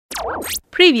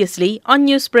Previously on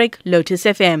Newsbreak Lotus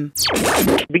FM.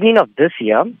 Beginning of this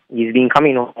year, he's been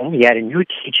coming home. He had a new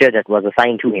teacher that was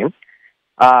assigned to him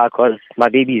because my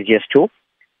baby is just 2.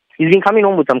 He's been coming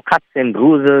home with some cuts and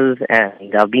bruises,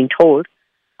 and I've been told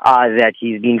that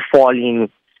he's been falling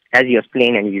as he was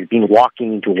playing, and he's been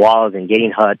walking into walls and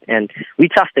getting hurt. And we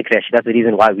trust the creche. That's the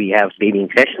reason why we have baby in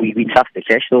creche. We trust the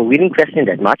creche, so we didn't question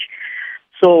that much.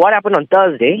 So what happened on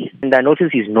Thursday, and I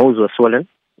noticed his nose was swollen.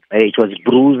 It was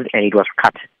bruised and it was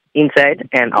cut inside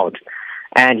and out.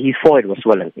 And his forehead was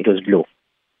swollen. It was blue.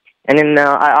 And then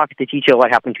I asked the teacher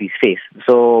what happened to his face.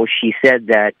 So she said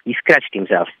that he scratched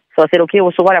himself. So I said, okay,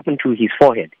 well, so what happened to his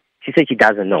forehead? She said she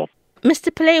doesn't know. Mr.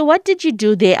 Pillay, what did you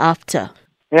do thereafter?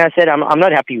 And I said, I'm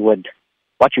not happy with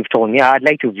what you've told me. I'd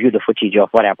like to view the footage of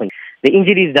what happened. The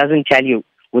injuries doesn't tell you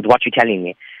with what you're telling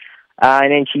me.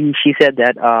 And then she said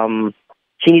that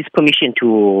she needs permission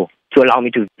to allow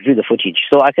me to view the footage.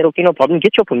 So I said, okay, no problem.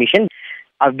 Get your permission.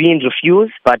 I've been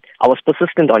refused, but I was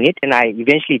persistent on it, and I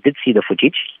eventually did see the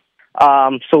footage.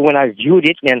 So when I viewed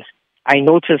it, then I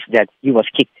noticed that he was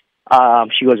kicked.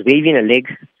 She was waving a leg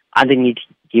underneath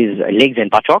his legs and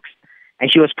buttocks,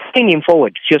 and she was pulling him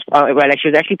forward. She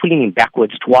was actually pulling him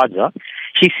backwards towards her.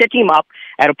 She set him up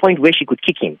at a point where she could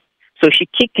kick him. So she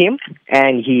kicked him,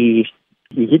 and he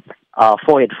hit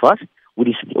forehead first with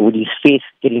his face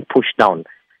getting pushed down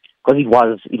because it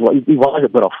was a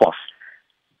bit of force.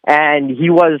 And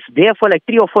he was there for like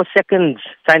 3 or 4 seconds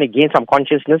trying to gain some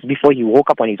consciousness before he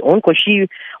woke up on his own, because she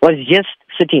was just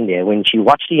sitting there when she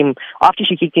watched him. After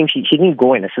she kicked him, she didn't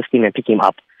go and assist him and pick him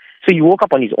up. So he woke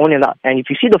up on his own, and if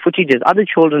you see the footage, there's other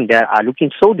children there are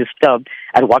looking so disturbed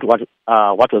at what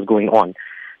was going on.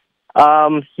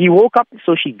 He woke up,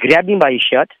 so she grabbed him by his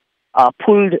shirt,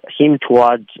 pulled him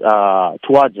towards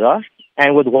her,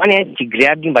 and with one hand she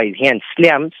grabbed him by his hand,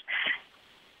 slammed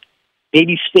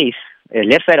baby's face,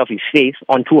 left side of his face,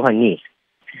 onto her knee.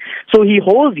 So he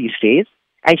holds his face,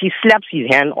 and she slaps his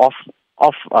hand off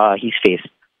his face,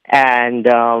 and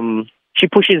she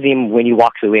pushes him when he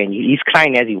walks away, and he's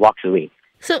crying as he walks away.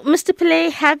 So, Mr.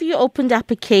 Pillay, have you opened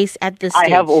up a case at this stage?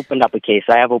 I have opened up a case.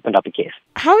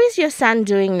 How is your son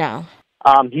doing now?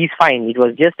 He's fine. It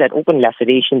was just that open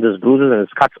laceration, those bruises and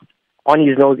cuts on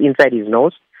his nose, inside his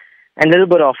nose, and a little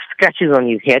bit of scratches on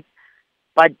his head.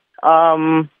 But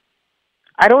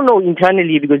I don't know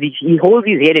internally, because he holds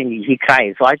his head and he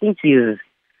cries. So I think he's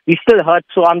still hurt.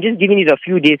 So I'm just giving it a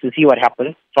few days to see what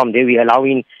happens. From there, we're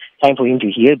allowing time for him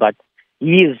to heal. But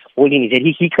he is holding his head.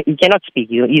 He cannot speak.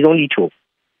 He's only 2.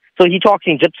 So he talks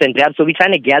in drips and drabs. So we're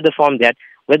trying to gather from that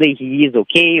whether he is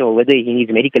okay or whether he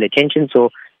needs medical attention. So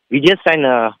we're just trying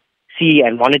to see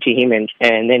and monitor him, and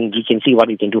then we can see what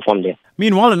we can do from there.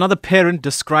 Meanwhile, another parent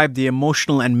described the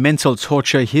emotional and mental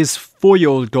torture his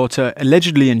 4-year-old daughter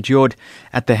allegedly endured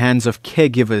at the hands of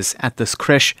caregivers at this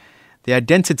creche. The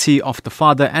identity of the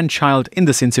father and child in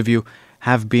this interview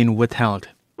have been withheld.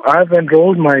 I've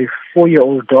enrolled my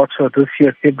 4-year-old daughter this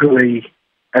year, February,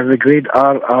 as a grade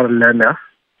RR learner.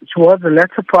 Towards the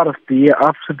latter part of the year,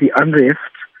 after the unrest,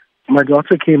 my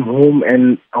daughter came home,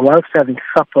 and whilst having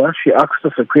supper, she asked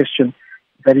us a question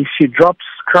that if she drops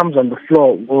crumbs on the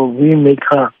floor, will we make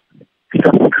her pick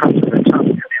up the crumbs with her tongue?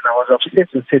 And I was upset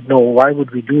and said, no, why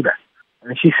would we do that?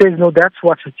 And she says, no, that's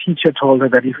what her teacher told her,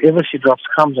 that if ever she drops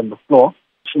crumbs on the floor,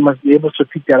 she must be able to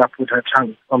pick that up with her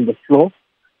tongue from the floor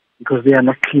because they are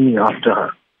not cleaning after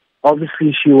her.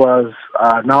 Obviously, she was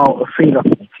now afraid of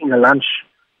eating her lunch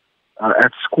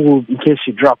at school in case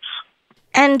she drops.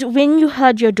 And when you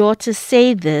heard your daughter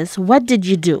say this, what did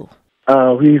you do?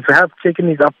 We have taken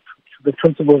it up to the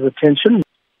principal's attention,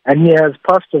 and he has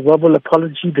passed a verbal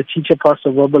apology. The teacher passed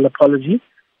a verbal apology.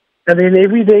 And then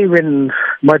every day when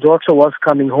my daughter was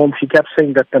coming home, she kept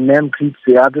saying that the ma'am greets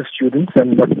the other students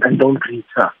and don't greet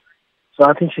her. So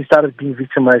I think she started being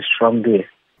victimized from there.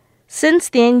 Since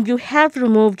then, you have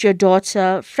removed your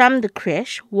daughter from the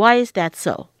creche. Why is that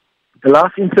so? The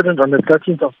last incident on the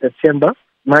 13th of September,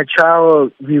 my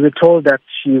child, we were told that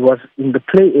she was in the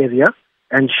play area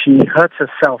and she hurt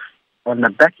herself on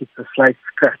the back. It's a slight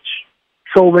scratch.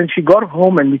 So when she got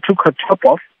home and we took her top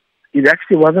off, it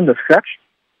actually wasn't a scratch.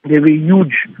 There were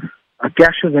huge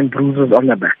gashes and bruises on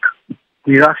her back.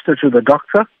 We rushed her to the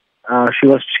doctor. She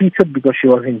was treated because she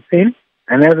was in pain.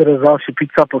 And as a result, she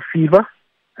picked up a fever.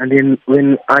 And then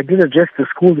when I did address the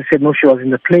school, they said, no, she was in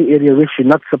the play area where she's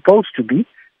not supposed to be.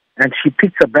 And she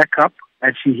picked her back up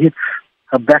and she hit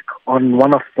her back on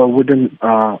one of the wooden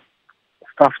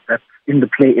stuff that's in the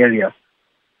play area.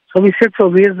 So we said, so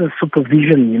where's the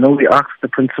supervision? We asked the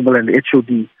principal and the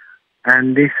HOD.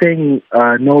 And they're saying,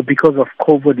 no, because of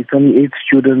COVID, it's only 8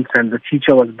 students and the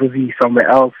teacher was busy somewhere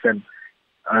else. And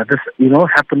this,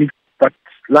 happily, but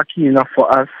lucky enough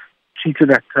for us,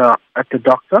 treated at the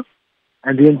doctor,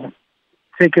 and then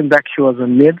taken back. She was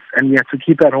on meds, and we had to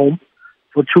keep her at home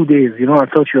for 2 days,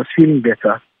 until she was feeling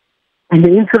better. In the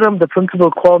interim, the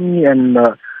principal called me and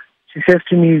she says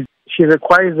to me she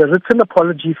requires a written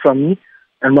apology from me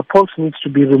and my post needs to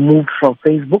be removed from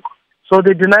Facebook. So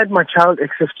they denied my child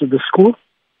access to the school.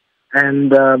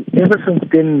 And ever since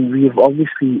then, we've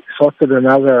obviously sorted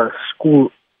another school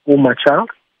for my child.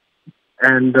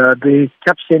 And they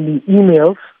kept sending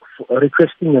emails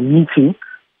requesting a meeting.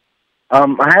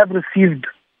 I have received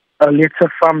a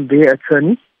letter from their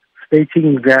attorney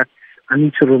stating that I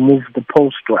need to remove the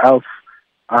post or else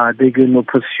they're going to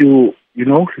pursue,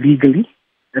 legally.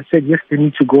 I said, yes, they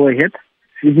need to go ahead.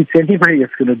 If it's anybody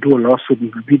that's going to do a lawsuit,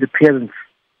 it will be the parents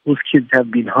whose kids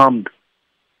have been harmed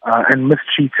and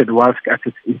mistreated whilst at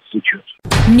its institute.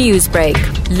 Newsbreak,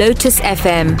 Lotus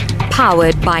FM,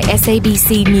 powered by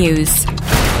SABC News.